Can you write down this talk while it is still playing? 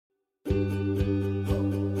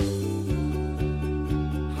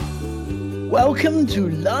Welcome to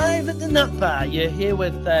Live at the Nut Bar. You're here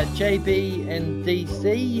with JB and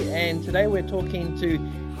DC, and today we're talking to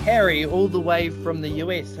Harry all the way from the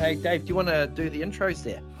US. Hey, Dave, do you want to do the intros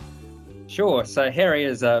there? Sure. So Harry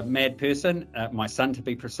is a mad person, my son to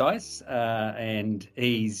be precise, and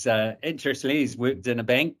he's, interestingly, he's worked in a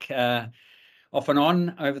bank off and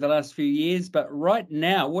on over the last few years. But right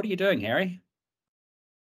now, what are you doing, Harry?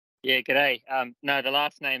 Yeah, g'day. No, the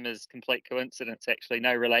last name is complete coincidence, actually,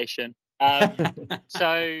 no relation.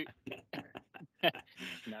 So,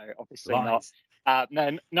 no, obviously Lies. not.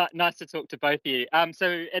 Nice to talk to both of you.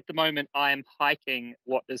 So at the moment, I am hiking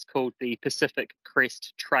what is called the Pacific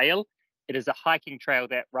Crest Trail. It is a hiking trail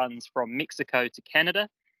that runs from Mexico to Canada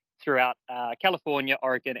throughout California,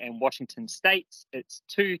 Oregon, and Washington states. It's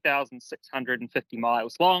 2,650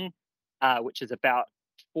 miles long, which is about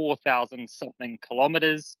 4,000 something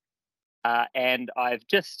kilometers. And I've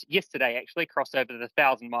just yesterday actually crossed over the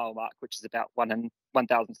 1,000-mile mark, which is about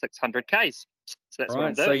 1,600 Ks. So that's what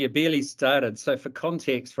I'm doing. So you barely started. So for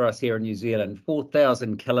context for us here in New Zealand,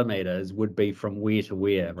 4,000 kilometres would be from where to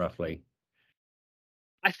where, roughly?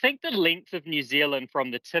 I think the length of New Zealand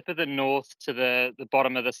from the tip of the north to the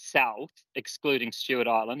bottom of the south, excluding Stewart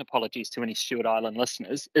Island, apologies to any Stewart Island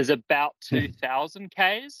listeners, is about 2,000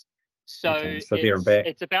 Ks. So, there and back.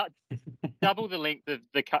 It's about double the length of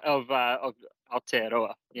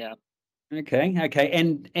Aotearoa. Yeah. Okay.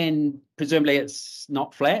 And presumably it's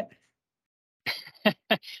not flat?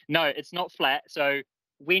 No, it's not flat. So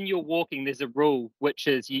when you're walking, there's a rule, which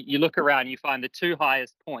is you look around, you find the two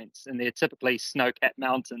highest points, and they're typically snow-capped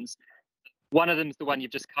mountains. One of them is the one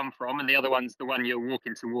you've just come from, and the other one's the one you're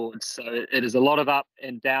walking towards. So it is a lot of up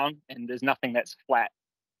and down, and there's nothing that's flat,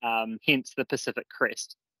 hence the Pacific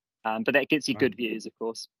Crest. But that gets you good views, of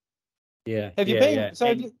course. Yeah. Have you been? Yeah.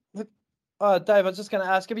 So, Dave, I was just going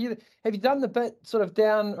to ask: have you done the bit sort of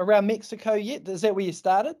down around Mexico yet? Is that where you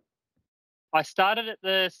started? I started at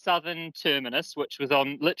the southern terminus, which was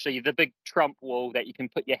on literally the big Trump wall that you can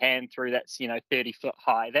put your hand through. That's 30 foot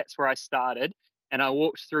high. That's where I started, and I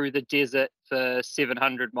walked through the desert for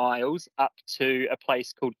 700 miles up to a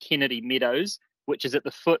place called Kennedy Meadows, which is at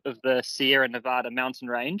the foot of the Sierra Nevada mountain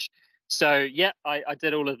range. So, yeah, I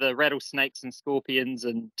did all of the rattlesnakes and scorpions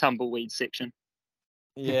and tumbleweed section.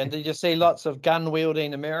 Yeah, and did you see lots of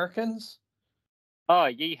gun-wielding Americans? Oh,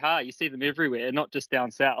 yeehaw! You see them everywhere, not just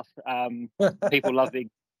down south. People love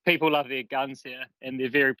their guns here, and they're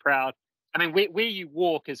very proud. I mean, where you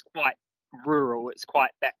walk is quite rural. It's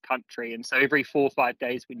quite backcountry, and so every 4 or 5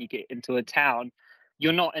 days when you get into a town,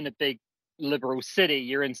 you're not in a big liberal city.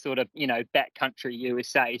 You're in sort of backcountry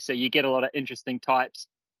USA. So you get a lot of interesting types.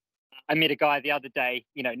 I met a guy the other day,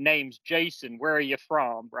 name's Jason. Where are you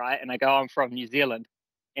from? Right. And I go, I'm from New Zealand.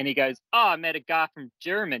 And he goes, oh, I met a guy from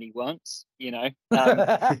Germany once, and of course.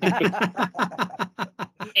 I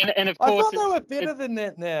thought they were better than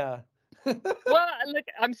that now. Well, look,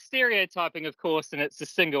 I'm stereotyping, of course, and it's a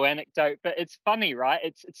single anecdote, but it's funny, right?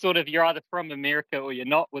 It's sort of you're either from America or you're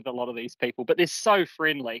not with a lot of these people, but they're so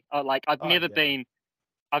friendly. I've never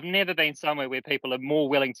been somewhere where people are more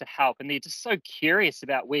willing to help, and they're just so curious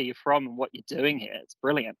about where you're from and what you're doing here. It's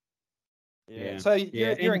brilliant. Yeah. So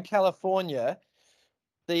you're in California.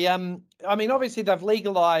 I mean, obviously they've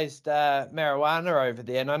legalized marijuana over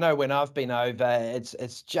there, and I know when I've been over,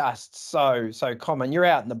 it's just so common. You're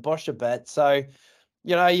out in the bush a bit, so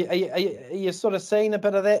are you sort of seeing a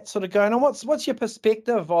bit of that sort of going on? What's your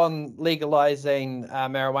perspective on legalizing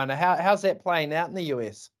marijuana? How's that playing out in the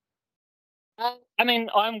US? I mean,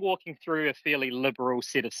 I'm walking through a fairly liberal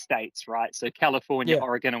set of states, right? So California,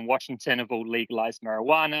 Oregon, and Washington have all legalized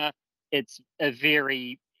marijuana. It's a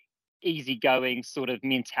very easygoing sort of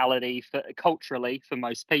mentality culturally for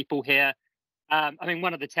most people here. I mean,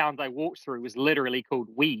 one of the towns I walked through was literally called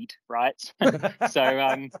Weed, right?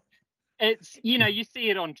 So it's you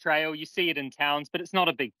see it on trail, you see it in towns, but it's not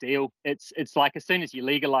a big deal. It's like as soon as you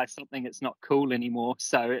legalize something, it's not cool anymore,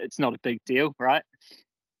 so it's not a big deal, right?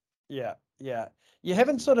 Yeah. You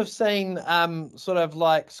haven't sort of seen sort of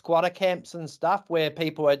like squatter camps and stuff where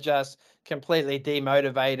people are just completely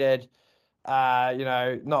demotivated,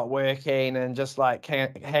 not working and just like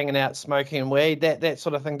hanging out smoking weed. That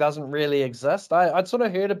sort of thing doesn't really exist. I'd sort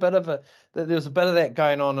of heard that there's a bit of that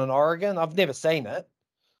going on in Oregon. I've never seen it.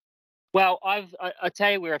 Well, I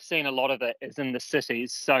tell you where I've seen a lot of it is in the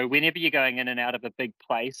cities. So whenever you're going in and out of a big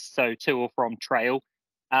place, so to or from trail,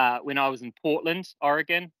 when I was in Portland,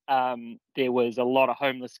 Oregon, there was a lot of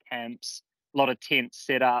homeless camps, a lot of tents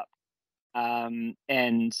set up.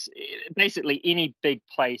 And basically any big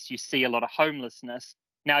place you see a lot of homelessness,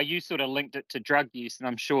 Now, you sort of linked it to drug use, and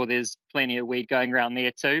I'm sure there's plenty of weed going around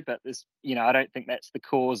there too. But there's, I don't think that's the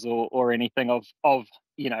cause or anything of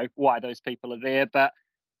why those people are there. But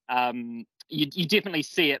you definitely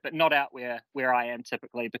see it, but not out where I am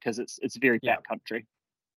typically, because it's very backcountry.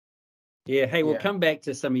 Yeah. Hey, we'll come back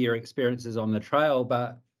to some of your experiences on the trail,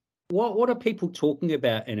 but what are people talking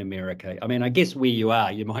about in America? I mean, I guess where you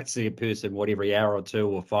are, you might see a person every hour or 2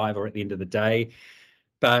 or 5 or at the end of the day,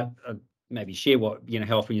 but maybe share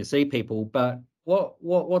how often you see people. But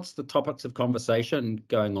what's the topics of conversation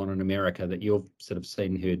going on in America that you've sort of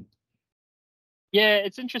seen, heard? Yeah,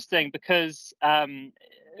 it's interesting because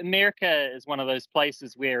America is one of those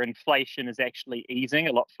places where inflation is actually easing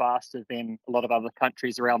a lot faster than a lot of other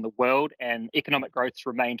countries around the world, and economic growth's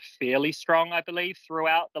remained fairly strong, I believe,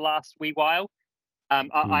 throughout the last wee while.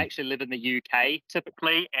 I actually live in the UK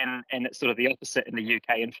typically, and it's sort of the opposite in the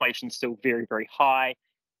UK. Inflation's still very, very high.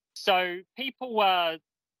 So people are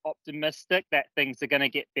optimistic that things are going to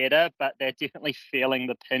get better, but they're definitely feeling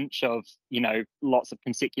the pinch of, lots of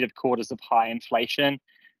consecutive quarters of high inflation.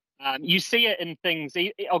 You see it in things.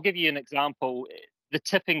 I'll give you an example. The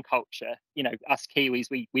tipping culture, us Kiwis,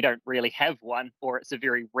 we don't really have one, or it's a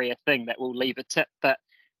very rare thing that we'll leave a tip. But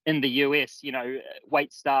in the US,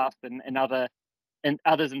 wait staff and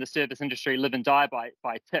others in the service industry live and die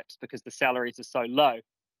by tips because the salaries are so low.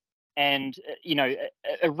 And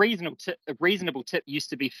a reasonable tip used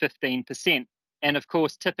to be 15%, and of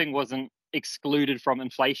course tipping wasn't excluded from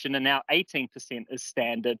inflation, and now 18% is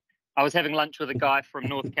standard. I was having lunch with a guy from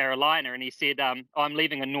North Carolina, and he said, I'm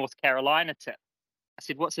leaving a North Carolina tip. I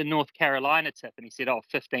said, what's a North Carolina tip? And he said,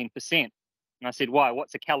 15%. And I said, why?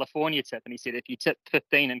 What's a California tip? And he said, if you tip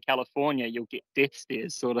 15 in California, you'll get death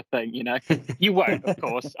stares, sort of thing. You won't, of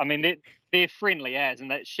course. I mean, they're friendly as, and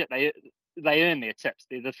that shit, they earn their tips.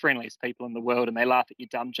 They're the friendliest people in the world, and they laugh at your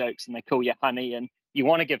dumb jokes, and they call you honey, and you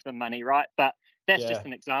want to give them money, right? But that's just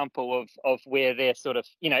an example of where they're sort of,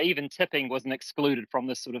 even tipping wasn't excluded from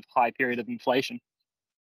this sort of high period of inflation.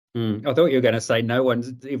 I thought you were going to say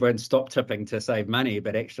everyone stopped tipping to save money,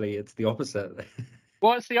 but actually it's the opposite.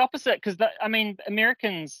 Well, it's the opposite, because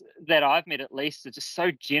Americans that I've met at least are just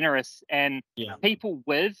so generous, and people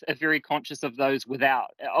with are very conscious of those without.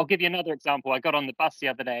 I'll give you another example. I got on the bus the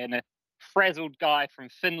other day, and a frazzled guy from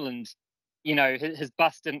Finland, his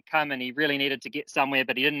bus didn't come, and he really needed to get somewhere,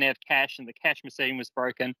 but he didn't have cash, and the cash machine was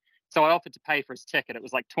broken. So I offered to pay for his ticket. It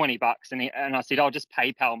was like $20, and I said, "I'll just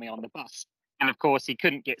PayPal me on the bus." And of course, he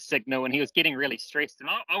couldn't get signal, and he was getting really stressed, and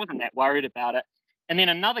I wasn't that worried about it. And then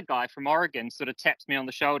another guy from Oregon sort of taps me on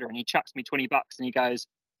the shoulder, and he chucks me $20, and he goes,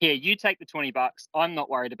 "Here, you take the $20. I'm not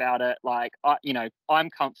worried about it. Like, I'm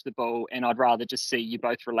comfortable, and I'd rather just see you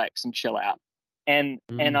both relax and chill out." And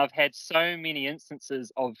I've had so many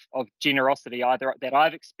instances of generosity either that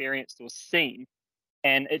I've experienced or seen,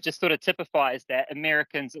 and it just sort of typifies that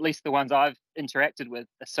Americans, at least the ones I've interacted with,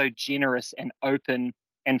 are so generous and open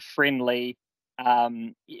and friendly,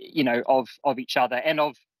 of each other and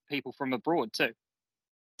of people from abroad too.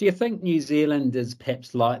 Do you think New Zealand is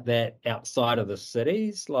perhaps like that outside of the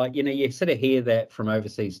cities? Like, you sort of hear that from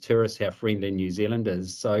overseas tourists, how friendly New Zealand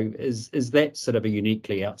is. So is that sort of a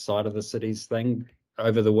uniquely outside of the cities thing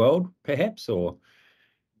over the world, perhaps, or?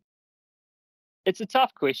 It's a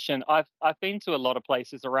tough question. I've been to a lot of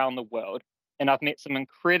places around the world, and I've met some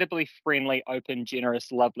incredibly friendly, open,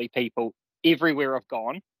 generous, lovely people everywhere I've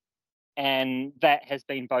gone. And that has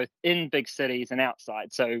been both in big cities and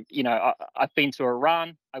outside. So, I've been to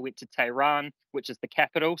Iran. I went to Tehran, which is the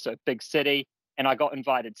capital, so big city. And I got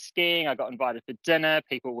invited skiing. I got invited for dinner.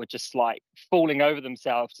 People were just like falling over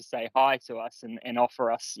themselves to say hi to us and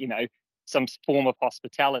offer us, some form of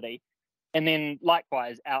hospitality. And then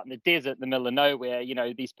likewise, out in the desert, in the middle of nowhere,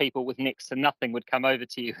 these people with next to nothing would come over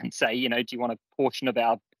to you and say, do you want a portion of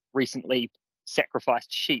our recently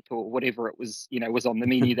sacrificed sheep or whatever it was, was on the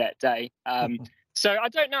menu that day. So I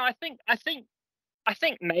don't know. I think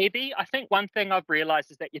one thing I've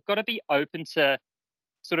realized is that you've got to be open to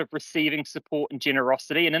sort of receiving support and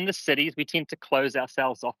generosity. And in the cities, we tend to close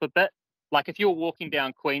ourselves off a bit. Like if you're walking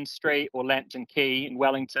down Queen Street or Lambton Quay in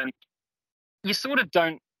Wellington, you sort of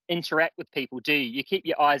don't interact with people, do you? You keep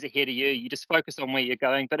your eyes ahead of you. You just focus on where you're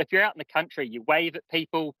going. But if you're out in the country, you wave at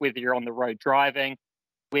people, whether you're on the road driving,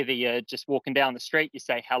 whether you're just walking down the street, you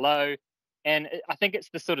say hello. And I think it's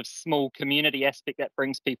the sort of small community aspect that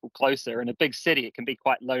brings people closer. In a big city, it can be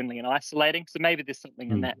quite lonely and isolating. So maybe there's something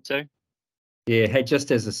in that too. Yeah. Hey,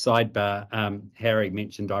 just as a sidebar, Harry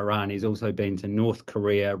mentioned Iran. He's also been to North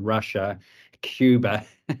Korea, Russia, Cuba,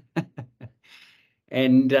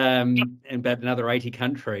 and about another 80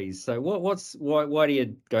 countries. So why do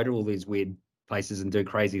you go to all these weird places and do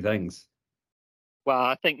crazy things? Well,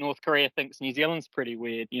 I think North Korea thinks New Zealand's pretty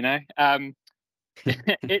weird,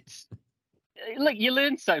 It's look, you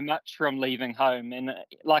learn so much from leaving home. And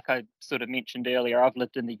like I sort of mentioned earlier, I've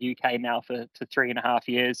lived in the UK now for 3.5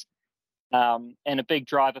 years. And a big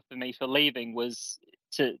driver for me for leaving was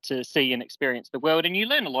to see and experience the world. And you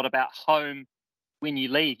learn a lot about home when you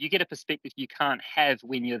leave. You get a perspective you can't have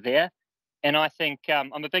when you're there. And I think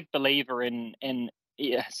I'm a big believer in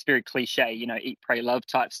yeah, it's very cliche, eat, pray, love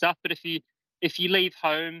type stuff. But if you leave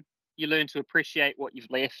home, you learn to appreciate what you've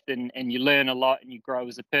left, and you learn a lot, and you grow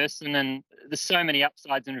as a person. And there's so many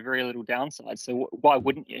upsides and very little downsides. So why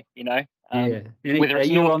wouldn't you? Yeah. Whether it's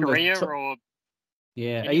North Korea or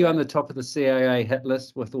yeah, are you anywhere. on the top of the CIA hit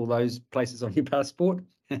list with all those places on your passport?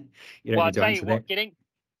 You don't Well, need I'll to tell you answer what, that.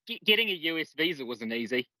 getting a US visa wasn't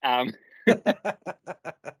easy. I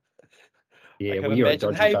Yeah, can well, you're a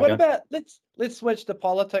imagine. dodgy Hey, what bugger. about let's switch to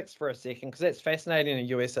politics for a second, because that's fascinating in the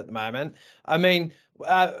US at the moment. I mean,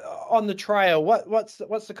 on the trail, what's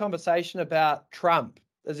the conversation about Trump?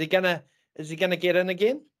 Is he gonna get in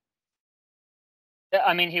again?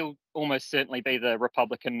 I mean, he'll almost certainly be the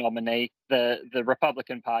Republican nominee. The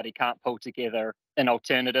Republican Party can't pull together an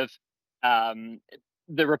alternative.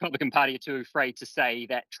 The Republican Party are too afraid to say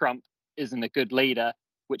that Trump isn't a good leader,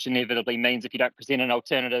 which inevitably means if you don't present an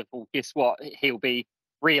alternative, well, guess what? He'll be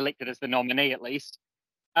re-elected as the nominee at least.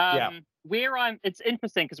 Yeah. It's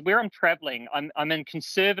interesting because where I'm traveling, I'm in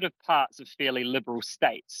conservative parts of fairly liberal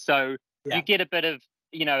states. So you get a bit of,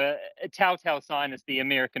 a telltale sign is the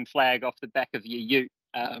American flag off the back of your ute,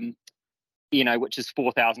 which is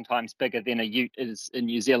 4,000 times bigger than a ute is in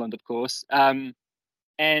New Zealand, of course. And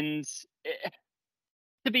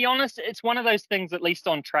to be honest, it's one of those things, at least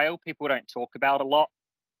on trail, people don't talk about a lot.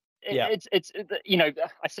 Yeah. It's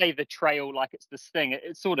I say the trail like it's this thing.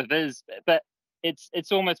 It sort of is, but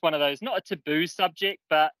it's almost one of those, not a taboo subject,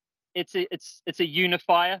 but it's a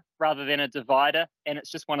unifier rather than a divider, and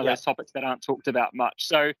it's just one of those topics that aren't talked about much.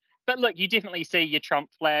 So, but look, you definitely see your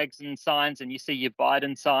Trump flags and signs, and you see your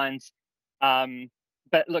Biden signs.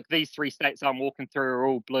 But look, these 3 states I'm walking through are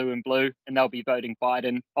all blue and blue, and they'll be voting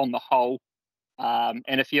Biden on the whole. And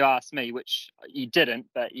if you ask me, which you didn't,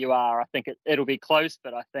 but you are, I think it'll be close.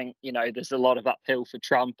 But I think there's a lot of uphill for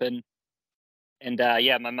Trump, and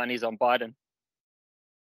yeah, my money's on Biden.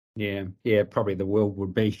 Yeah, probably the world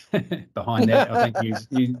would be behind that. I think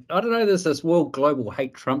I don't know, there's this world global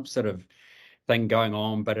hate Trump sort of thing going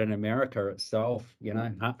on, but in America itself,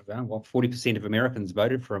 40% of Americans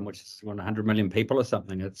voted for him, which is 100 million people or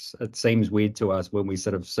something. It seems weird to us when we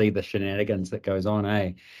sort of see the shenanigans that goes on,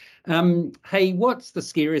 eh? Hey, what's the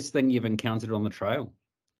scariest thing you've encountered on the trail?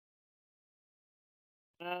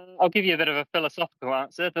 I'll give you a bit of a philosophical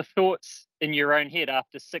answer. The thoughts in your own head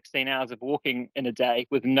after 16 hours of walking in a day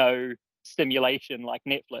with no stimulation like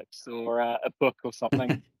Netflix or a book or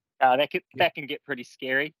something, that can get pretty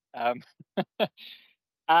scary. I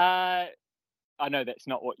know that's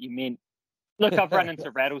not what you meant. Look, I've run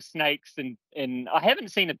into rattlesnakes and I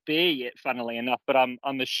haven't seen a bear yet, funnily enough, but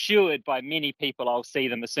I'm assured by many people I'll see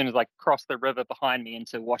them as soon as I cross the river behind me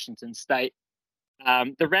into Washington State.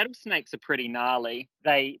 The rattlesnakes are pretty gnarly.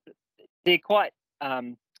 They're quite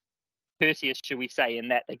courteous, shall we say, in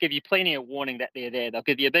that they give you plenty of warning that they're there. They'll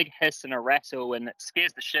give you a big hiss and a rattle, and it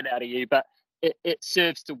scares the shit out of you, but it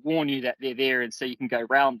serves to warn you that they're there, and so you can go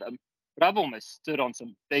round them. But I've almost stood on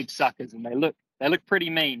some big suckers, and they look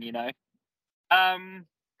pretty mean. And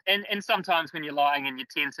sometimes when you're lying in your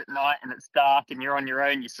tent at night and it's dark and you're on your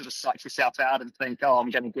own, you sort of psych yourself out and think, oh,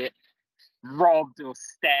 I'm going to get robbed or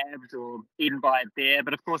stabbed or eaten by a bear.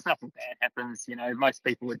 But of course, nothing bad happens. Most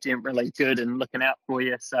people are generally good and looking out for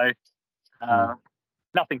you. So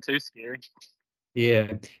nothing too scary.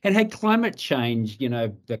 Yeah. And hey, climate change,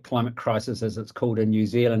 the climate crisis, as it's called in New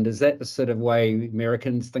Zealand, is that the sort of way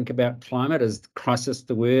Americans think about climate? Is crisis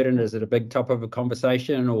the word, and is it a big topic of a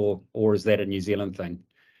conversation, or is that a New Zealand thing?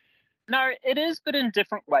 No, it is, but in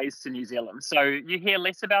different ways to New Zealand. So you hear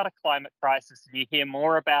less about a climate crisis and you hear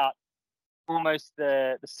more about almost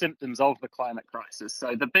the symptoms of the climate crisis.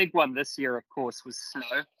 So the big one this year, of course, was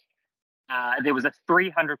snow. There was a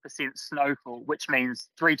 300% snowfall, which means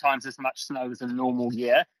 3 times as much snow as a normal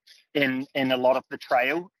year in a lot of the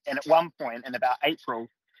trail. And at one point in about April,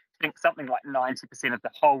 I think something like 90% of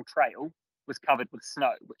the whole trail was covered with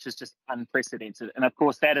snow, which is just unprecedented. And of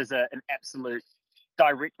course, that is an absolute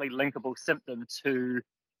directly linkable symptom to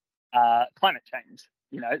climate change.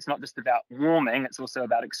 It's not just about warming, it's also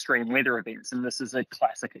about extreme weather events. And this is a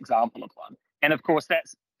classic example of one. And of course,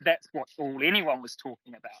 that's what anyone was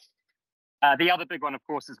talking about. The other big one, of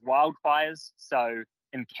course, is wildfires. So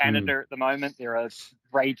In Canada at the moment, there are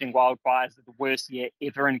raging wildfires, the worst year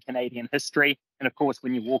ever in Canadian history. And of course,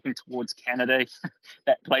 when you're walking towards Canada,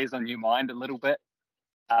 that plays on your mind a little bit.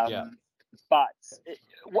 But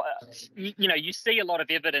you see a lot of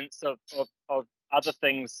evidence of other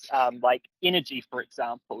things, like energy, for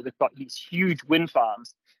example. They've got these huge wind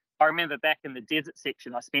farms. I remember back in the desert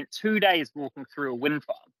section, I spent 2 days walking through a wind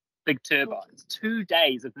farm, big turbines, 2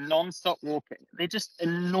 days of non-stop walking. They're just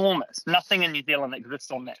enormous. Nothing in New Zealand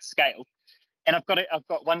exists on that scale. And I've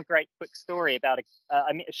got one great quick story about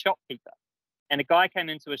I met a shopkeeper, and a guy came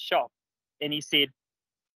into a shop and he said,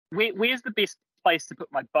 where's the best place to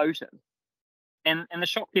put my boat in? And the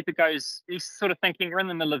shopkeeper goes, he's sort of thinking, we're in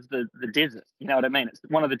the middle of the desert. You know what I mean? It's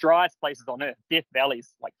one of the driest places on earth. Death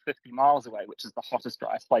Valley's like 50 miles away, which is the hottest,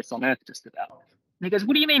 driest place on earth, just about. And he goes,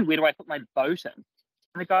 what do you mean, where do I put my boat in?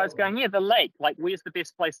 And the guy's going, yeah, the lake. Like, where's the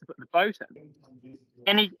best place to put the boat in?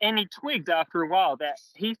 And he twigged after a while that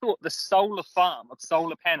he thought the solar farm of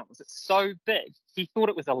solar panels, it's so big, he thought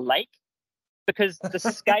it was a lake, because the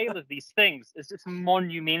scale of these things is just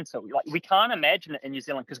monumental. Like, we can't imagine it in New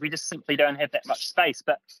Zealand because we just simply don't have that much space.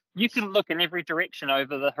 But you can look in every direction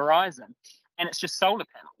over the horizon, and it's just solar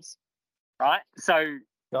panels, right? So,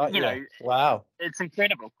 wow, it's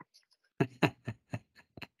incredible.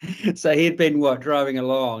 So he'd been driving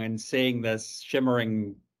along and seeing this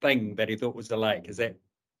shimmering thing that he thought was the lake. Is that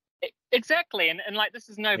exactly? And like, this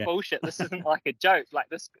is no bullshit. This isn't like a joke.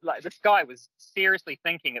 This guy was seriously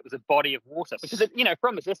thinking it was a body of water, because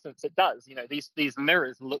from a distance it does. These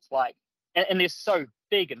mirrors look like, and they're so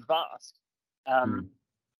big and vast.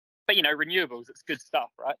 But renewables, it's good stuff,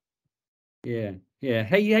 right? Yeah.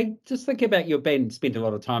 Hey, just think about your band. Spent a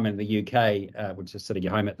lot of time in the UK, which is sort of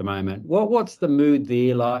your home at the moment. What's the mood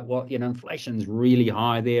there like? Inflation's really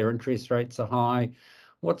high there. Interest rates are high.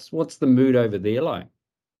 What's the mood over there like?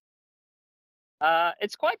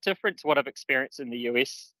 It's quite different to what I've experienced in the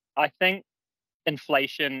US. I think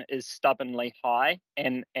inflation is stubbornly high,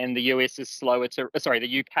 and the US is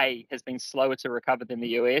the UK has been slower to recover than the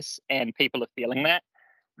US, and people are feeling that.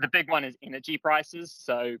 The big one is energy prices.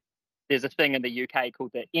 So there's a thing in the UK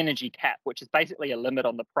called the energy cap, which is basically a limit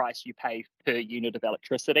on the price you pay per unit of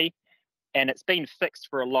electricity. And it's been fixed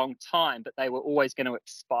for a long time, but they were always going to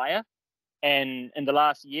expire. And in the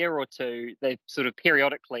last year or two, they've sort of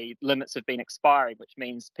periodically, limits have been expiring, which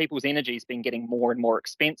means people's energy has been getting more and more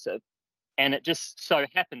expensive. And it just so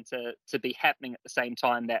happened to be happening at the same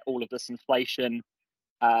time that all of this inflation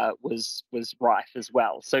was rife as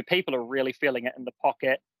well. So people are really feeling it in the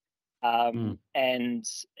pocket. And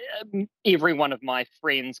every one of my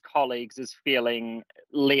friends, colleagues is feeling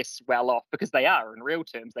less well off, because they are, in real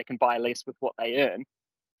terms, they can buy less with what they earn.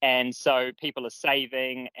 And so people are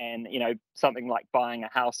saving, and, something like buying a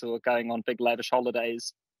house or going on big lavish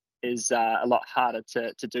holidays is a lot harder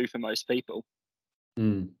to do for most people.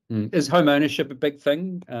 Is home ownership a big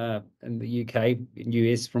thing in the UK, in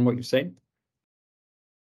US, from what you've seen?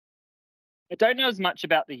 I don't know as much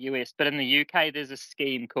about the US, but in the UK, there's a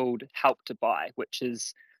scheme called Help to Buy, which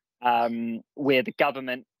is where the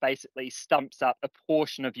government basically stumps up a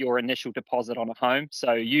portion of your initial deposit on a home.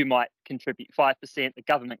 So you might contribute 5%, the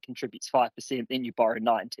government contributes 5%, then you borrow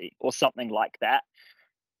 90 or something like that.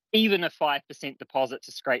 Even a 5% deposit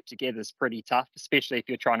to scrape together is pretty tough, especially if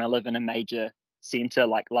you're trying to live in a major centre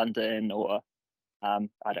like London or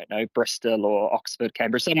I don't know, Bristol or Oxford,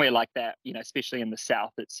 Cambridge, somewhere like that. Especially in the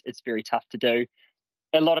south, it's very tough to do.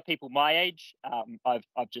 A lot of people my age,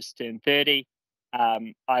 I've just turned 30.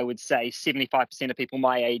 I would say 75% of people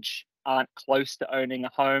my age aren't close to owning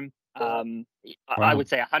a home. Wow. I would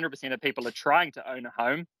say 100% of people are trying to own a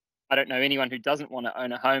home. I don't know anyone who doesn't want to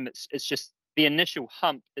own a home. It's just the initial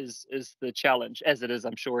hump is the challenge, as it is,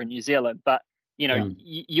 I'm sure, in New Zealand. But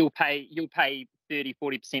you'll pay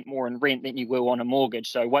 30-40% more in rent than you will on a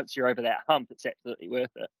mortgage. So once you're over that hump, it's absolutely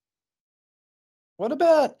worth it. What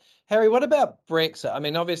about, Harry, what about Brexit? I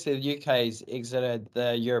mean, obviously the UK's exited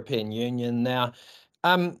the European Union now.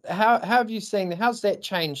 How have you seen, how's that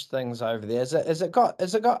changed things over there? Has it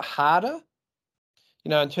got harder,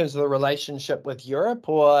 in terms of the relationship with Europe,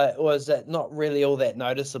 or is it not really all that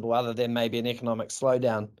noticeable, other than maybe an economic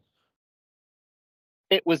slowdown?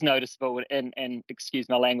 It was noticeable, and excuse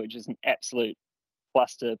my language, is an absolute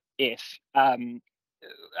cluster F.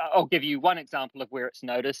 I'll give you one example of where it's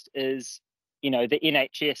noticed is, the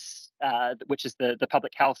NHS, which is the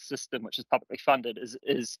public health system, which is publicly funded,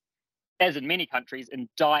 is as in many countries, in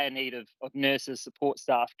dire need of nurses, support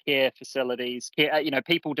staff, care facilities,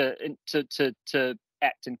 people to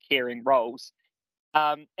act in caring roles.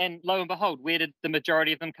 And lo and behold, where did the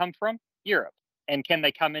majority of them come from? Europe. And can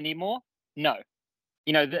they come anymore? No.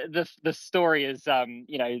 the story is,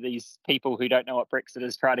 these people who don't know what Brexit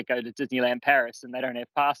is try to go to Disneyland Paris and they don't have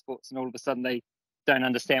passports, and all of a sudden they don't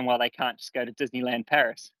understand why they can't just go to Disneyland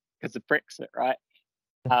Paris because of Brexit, right?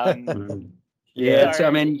 Yeah, so,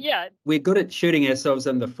 I mean, we're good at shooting ourselves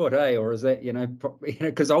in the foot, eh? Or is that,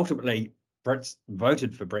 because ultimately Brits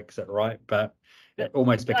voted for Brexit, right? But it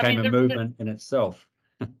almost became a movement in itself.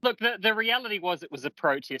 Look, the reality was it was a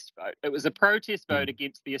protest vote. It was a protest vote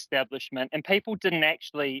against the establishment, and people didn't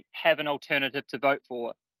actually have an alternative to vote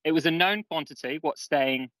for. It was a known quantity what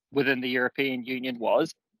staying within the European Union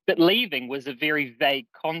was, but leaving was a very vague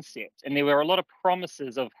concept. And there were a lot of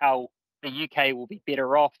promises of how the UK will be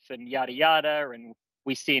better off and yada, yada, and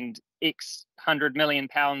we send X £100 million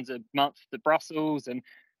a month to Brussels.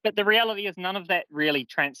 But the reality is none of that really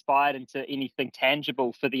transpired into anything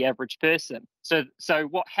tangible for the average person. So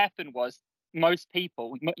what happened was most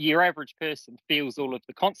people, your average person, feels all of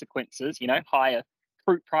the consequences, higher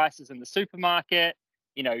fruit prices in the supermarket.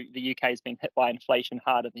 The UK has been hit by inflation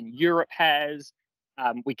harder than Europe has.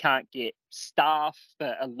 We can't get staff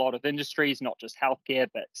for a lot of industries, not just healthcare,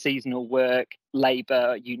 but seasonal work,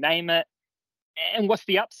 labour, you name it. And what's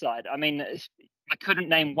the upside? I mean, I couldn't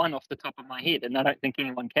name one off the top of my head, and I don't think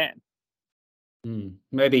anyone can.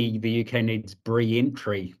 Maybe the UK needs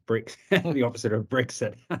re-entry, the opposite of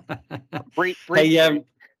Brexit. Hey,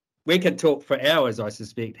 we could talk for hours, I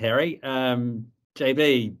suspect, Harry.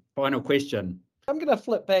 JB, final question. I'm going to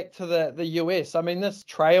flip back to the US. I mean, this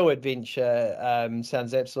trail adventure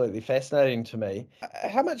sounds absolutely fascinating to me.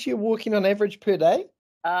 How much are you walking on average per day?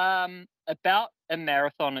 About a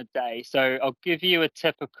marathon a day. So I'll give you a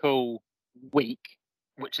typical week,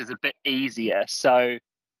 which is a bit easier. So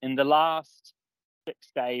in the last 6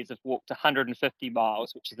 days, I've walked 150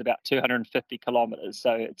 miles, which is about 250 kilometers.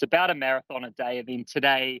 So it's about a marathon a day. I mean,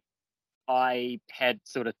 today I had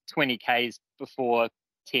sort of 20 Ks before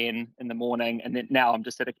 10 in the morning, and then now I'm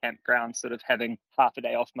just at a campground sort of having half a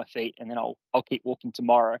day off my feet, and then I'll keep walking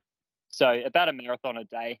tomorrow. So about a marathon a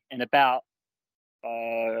day, and about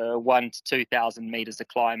 1,000 to 2,000 meters of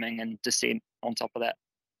climbing and descent on top of that.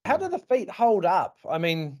 How do the feet hold up? I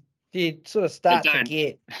mean, do you sort of start to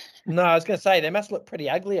get... No, I was going to say, they must look pretty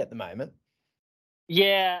ugly at the moment.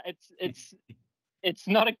 Yeah, it's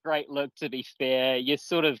not a great look, to be fair. You're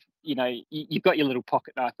sort of, you've got your little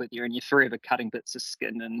pocket knife with you, and you're forever cutting bits of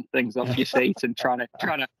skin and things off your feet and trying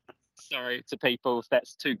to. Sorry to people if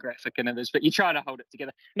that's too graphic and it is, but you're trying to hold it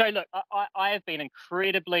together. No, look, I have been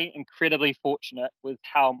incredibly fortunate with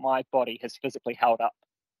how my body has physically held up.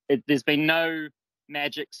 There's been no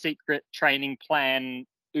magic secret training plan,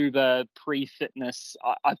 Uber pre-fitness.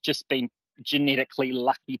 I've just been genetically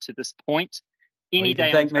lucky to this point. Any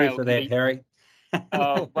day thank me for that, Harry.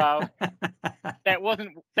 Oh, well, that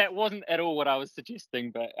wasn't at all what I was suggesting,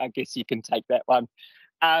 but I guess you can take that one.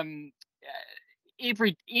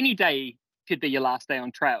 Any day could be your last day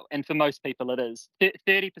on trail, and for most people it is.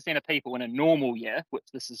 30% of people in a normal year, which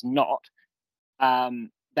this is not,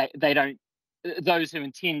 they don't. Those who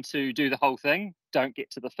intend to do the whole thing don't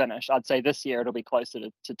get to the finish. I'd say this year it'll be closer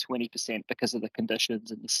to 20% because of the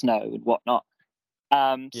conditions and the snow and whatnot.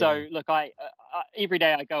 So look, I every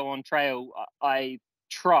day I go on trail, I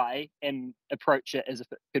try and approach it as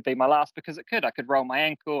if it could be my last, because it could. I could roll my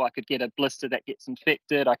ankle, I could get a blister that gets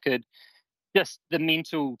infected, I could just the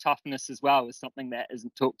mental toughness as well is something that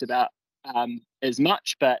isn't talked about as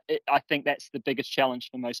much, but I think that's the biggest challenge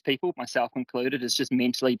for most people, myself included, is just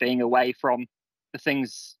mentally being away from the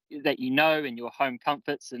things that and your home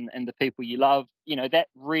comforts and the people you love. That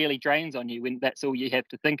really drains on you when that's all you have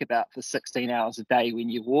to think about for 16 hours a day when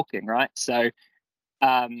you're walking, right? So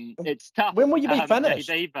it's tough. When will you be finished?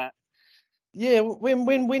 JB, but yeah, when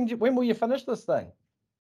will you finish this thing?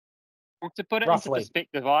 Well, to put it Roughly. into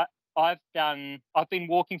perspective, I've been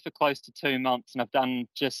walking for close to 2 months, and I've done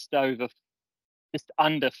just under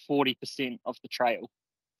 40% of the trail.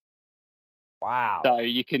 Wow. So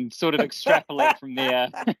you can sort of extrapolate from there.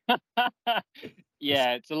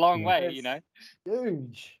 Yeah, it's a long way,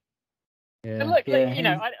 Huge. Yeah. Look, I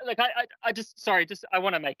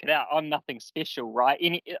want to make it out. I'm nothing special, right?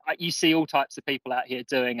 You see all types of people out here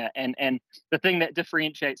doing it, and the thing that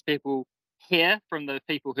differentiates people here from the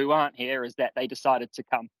people who aren't here is that they decided to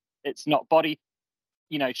come. It's not body,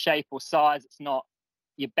 shape or size. It's not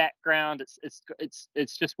your background.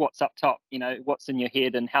 It's just what's up top. What's in your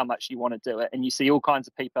head and how much you want to do it. And you see all kinds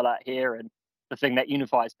of people out here, and the thing that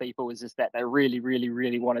unifies people is just that they really, really,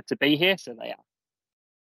 really wanted to be here, so they are.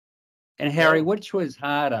 And Harry, which was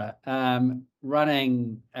harder,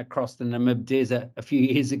 running across the Namib Desert a few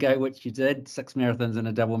years ago, which you did, 6 marathons and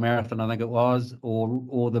a double marathon, I think it was,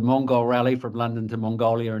 or the Mongol Rally from London to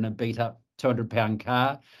Mongolia in a beat-up 200-pound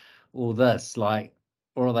car or this? Like,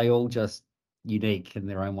 or are they all just unique in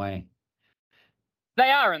their own way?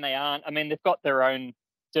 They are and they aren't. I mean, they've got their own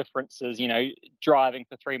differences, driving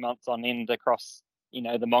for 3 months on end across,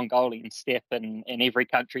 the Mongolian steppe and every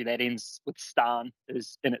country that ends with Stan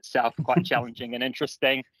is in itself quite challenging and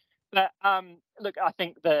interesting. But look, I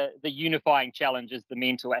think the unifying challenge is the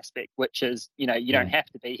mental aspect, which is, you don't have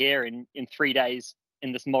to be here in 3 days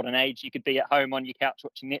in this modern age. You could be at home on your couch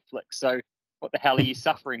watching Netflix. So what the hell are you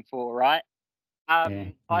suffering for, right?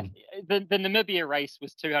 The Namibia race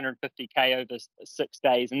was 250k over 6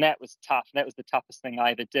 days, and that was tough. That was the toughest thing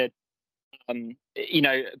I ever did.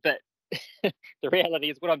 But the reality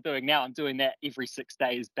is what I'm doing now, I'm doing that every 6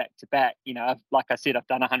 days back to back. Like I said, I've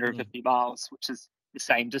done 150 miles, which is the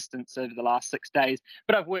same distance over the last 6 days,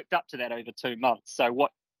 but I've worked up to that over 2 months. So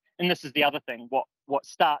and this is the other thing, what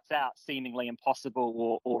starts out seemingly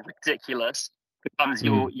impossible or ridiculous becomes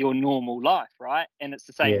your normal life, right? And it's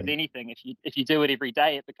the same with anything. If you do it every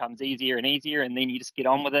day, it becomes easier and easier, and then you just get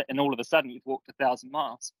on with it, and all of a sudden you've walked 1,000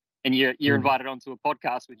 miles and you're invited onto a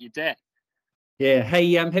podcast with your dad. Yeah.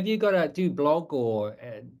 Hey, have you got to do blog or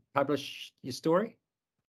publish your story?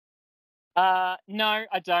 No,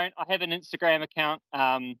 I don't. I have an Instagram account.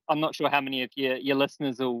 I'm not sure how many of your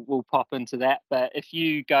listeners will pop into that, but if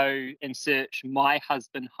you go and search My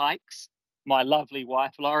Husband Hikes, my lovely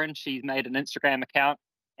wife Lauren, she's made an Instagram account,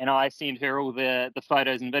 and I send her all the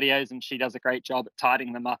photos and videos, and she does a great job at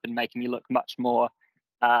tidying them up and making me look much more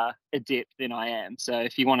adept than I am. So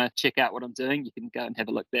if you want to check out what I'm doing, you can go and have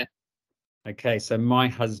a look there. Okay, so My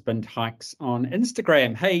Husband Hikes on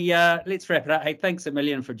Instagram. Hey, let's wrap it up. Hey, thanks a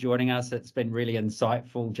million for joining us. It's been really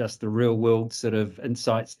insightful, just the real world sort of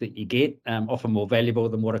insights that you get, often more valuable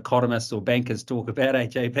than what economists or bankers talk about,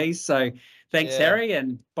 JP. So thanks, Harry,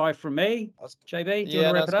 and bye from me. JB, do you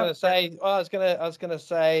want to wrap it up? I was going to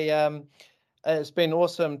say, it's been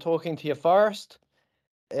awesome talking to you, Forrest,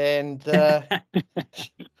 and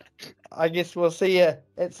I guess we'll see you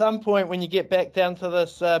at some point when you get back down to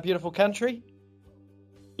this beautiful country.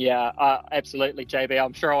 Yeah, absolutely, JB.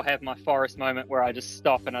 I'm sure I'll have my Forrest moment where I just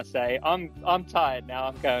stop and I say, I'm tired now,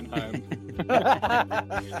 I'm going home.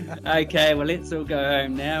 Okay, well, let's all go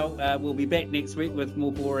home now. We'll be back next week with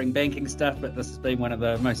more boring banking stuff, but this has been one of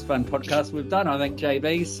the most fun podcasts we've done, I think,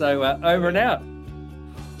 JB. So over and out.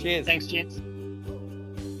 Cheers. Thanks, gents.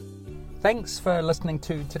 Thanks for listening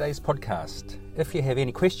to today's podcast. If you have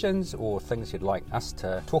any questions or things you'd like us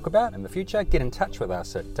to talk about in the future, get in touch with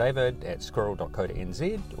us at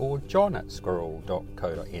david@squirrel.co.nz or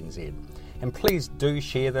john@squirrel.co.nz. And please do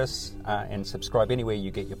share this and subscribe anywhere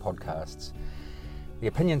you get your podcasts. The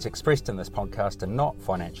opinions expressed in this podcast are not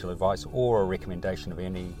financial advice or a recommendation of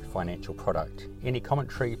any financial product. Any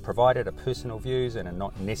commentary provided are personal views and are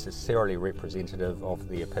not necessarily representative of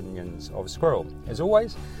the opinions of Squirrel. As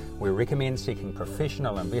always, we recommend seeking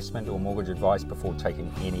professional investment or mortgage advice before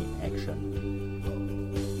taking any action.